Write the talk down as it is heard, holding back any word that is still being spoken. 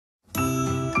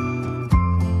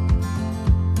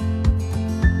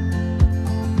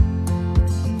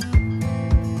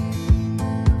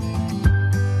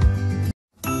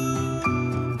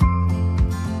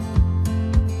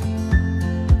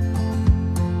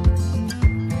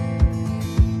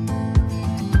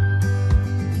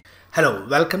Hello,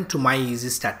 welcome to my easy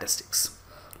statistics.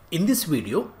 In this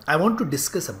video, I want to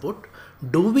discuss about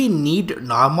do we need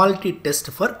normality test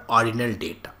for ordinal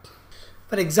data.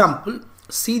 For example,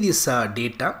 see this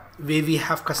data where we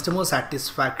have customer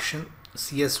satisfaction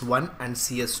CS1 and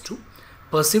CS2,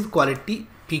 perceived quality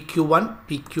PQ1,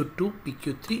 PQ2,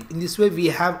 PQ3. In this way, we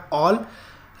have all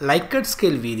Likert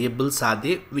scale variables are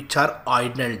there which are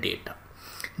ordinal data.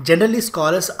 Generally,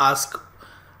 scholars ask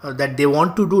that they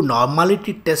want to do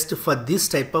normality test for this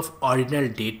type of ordinal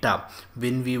data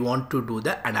when we want to do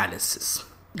the analysis.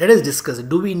 Let us discuss,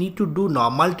 do we need to do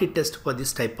normality test for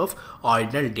this type of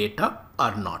ordinal data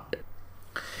or not?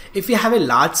 If you have a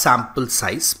large sample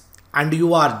size and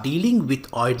you are dealing with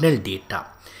ordinal data,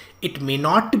 it may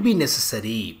not be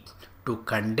necessary to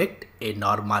conduct a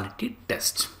normality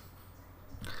test.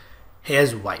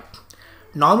 Here's why.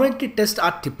 Normality tests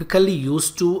are typically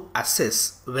used to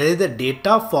assess whether the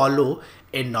data follow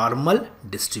a normal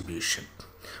distribution,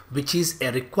 which is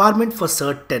a requirement for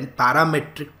certain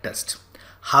parametric tests.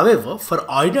 However, for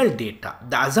ordinal data,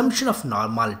 the assumption of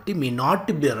normality may not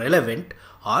be relevant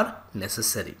or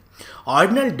necessary.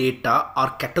 Ordinal data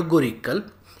are categorical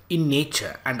in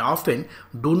nature and often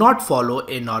do not follow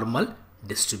a normal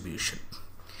distribution.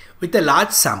 With a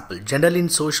large sample, generally in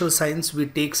social science, we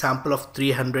take sample of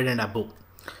 300 and above.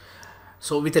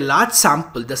 So with a large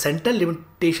sample, the central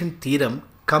limitation theorem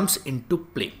comes into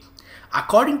play.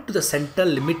 According to the central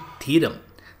limit theorem,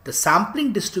 the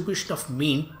sampling distribution of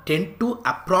mean tend to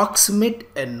approximate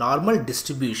a normal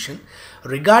distribution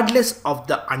regardless of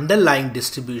the underlying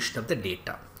distribution of the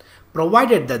data,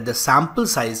 provided that the sample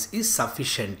size is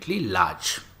sufficiently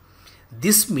large.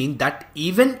 This means that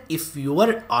even if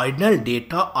your ordinal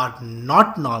data are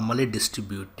not normally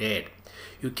distributed,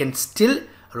 you can still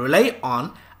rely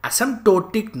on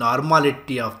asymptotic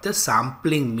normality of the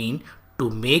sampling mean to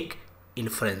make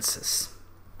inferences.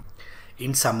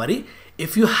 In summary,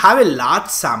 if you have a large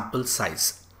sample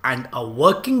size and are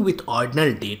working with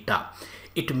ordinal data,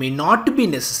 it may not be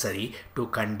necessary to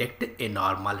conduct a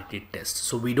normality test.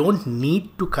 So we don't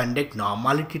need to conduct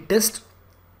normality test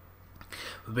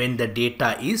when the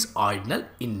data is ordinal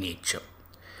in nature.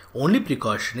 Only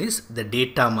precaution is the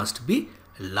data must be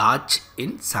large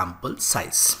in sample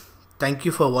size. Thank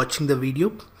you for watching the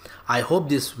video. I hope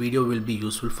this video will be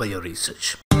useful for your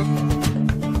research.